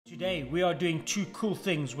Today we are doing two cool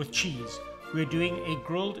things with cheese. We're doing a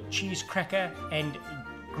grilled cheese cracker and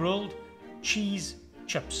grilled cheese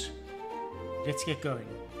chips. Let's get going.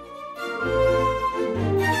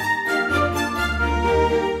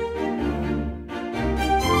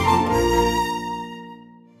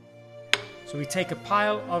 So we take a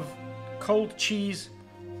pile of cold cheese,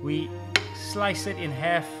 we slice it in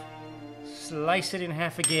half, slice it in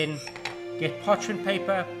half again, get parchment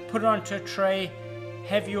paper, put it onto a tray,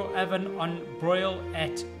 have your oven on broil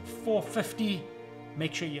at 450.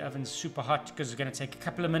 Make sure your oven's super hot because it's going to take a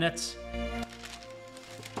couple of minutes.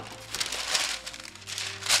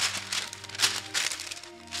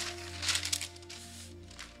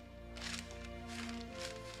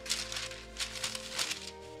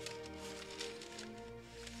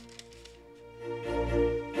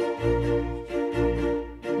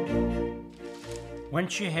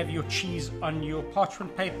 Once you have your cheese on your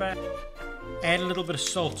parchment paper, add a little bit of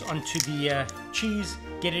salt onto the cheese,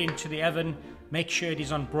 get it into the oven, make sure it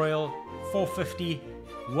is on broil, 450,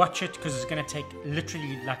 watch it because it's going to take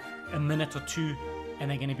literally like a minute or two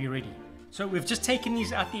and they're going to be ready. So we've just taken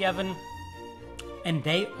these out the oven and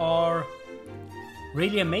they are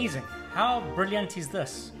really amazing. How brilliant is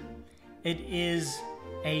this? It is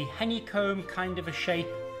a honeycomb kind of a shape.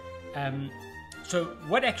 So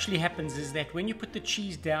what actually happens is that when you put the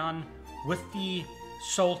cheese down with the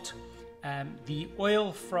salt, the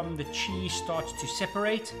oil from the cheese starts to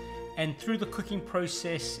separate, and through the cooking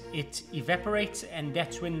process it evaporates, and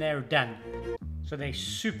that's when they're done. So they're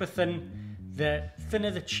super thin. The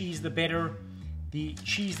thinner the cheese, the better. The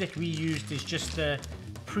cheese that we used is just the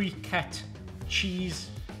pre-cut cheese.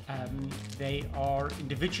 They are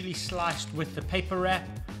individually sliced with the paper wrap.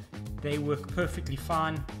 They work perfectly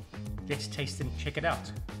fine. Let's taste and check it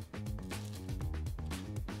out.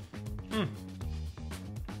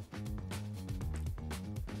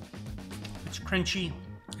 It's crunchy,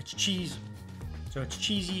 it's cheese, so it's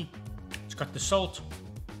cheesy, it's got the salt.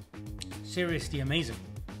 Seriously amazing.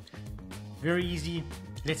 Very easy.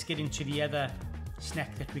 Let's get into the other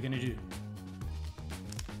snack that we're going to do.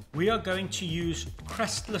 We are going to use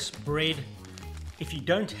crustless bread. If you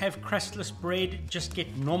don't have crustless bread, just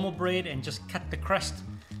get normal bread and just cut the crust.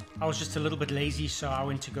 I was just a little bit lazy, so I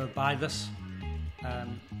went to go buy this.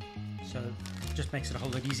 So it just makes it a whole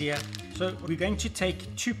lot easier. So we're going to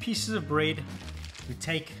take 2 pieces of bread. We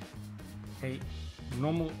take a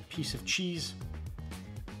normal piece of cheese,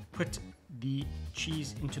 put the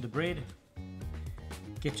cheese into the bread,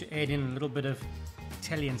 get to add in a little bit of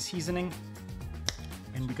Italian seasoning,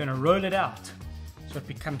 and we're going to roll it out so it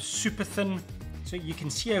becomes super thin. So you can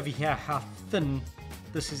see over here how thin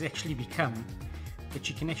this has actually become, but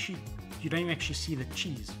you don't even actually see the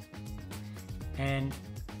cheese. And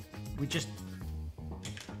we just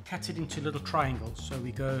cut it into little triangles. So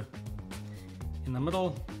we go in the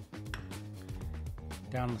middle,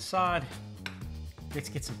 down the side. Let's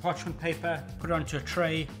get some parchment paper, put it onto a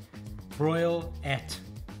tray, broil at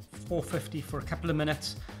 450 for a couple of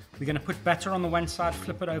minutes. We're going to put butter on the one side,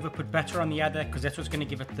 flip it over, put butter on the other, because that's what's going to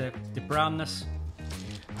give it the brownness.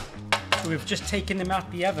 So we've just taken them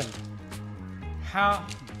out the oven. How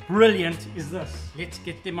brilliant is this? Let's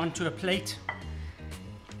get them onto a plate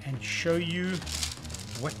and show you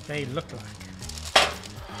what they look like.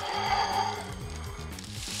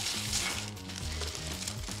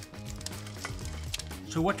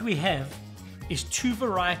 So what we have is 2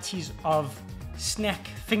 varieties of snack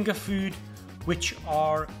finger food, which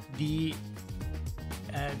are the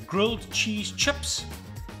grilled cheese chips.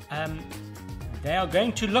 They are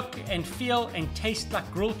going to look and feel and taste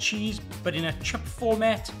like grilled cheese, but in a chip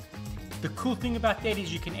format. The cool thing about that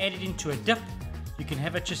is you can add it into a dip. You can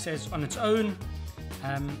have it just as on its own.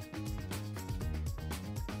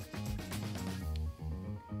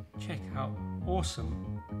 Check how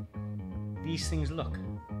awesome these things look.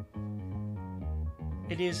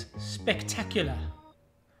 It is spectacular.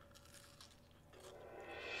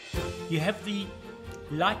 You have the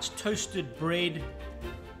light toasted bread.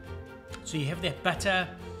 So you have that butter,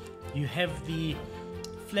 you have the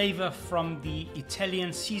flavor from the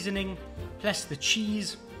Italian seasoning, plus the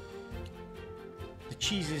cheese. The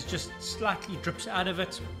cheese is just slightly drips out of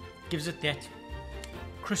it, gives it that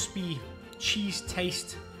crispy cheese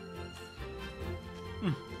taste.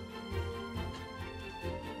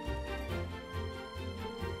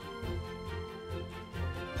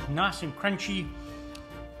 Nice and crunchy.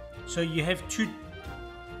 So you have two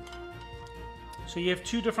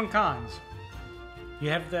different kinds. You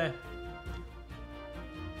have the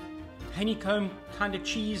honeycomb kind of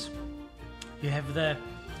cheese. You have the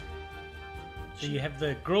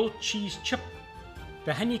grilled cheese chip,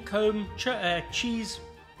 the honeycomb cheese,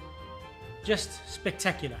 Just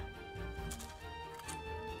spectacular.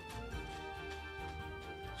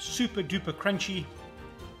 Super duper crunchy.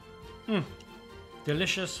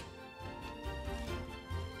 Delicious.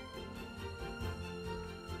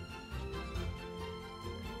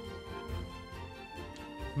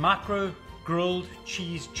 Micro grilled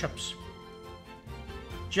cheese chips.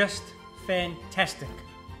 Just fantastic.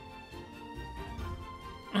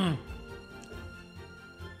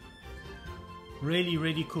 Really,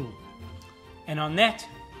 really cool. And on that,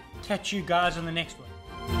 catch you guys on the next one.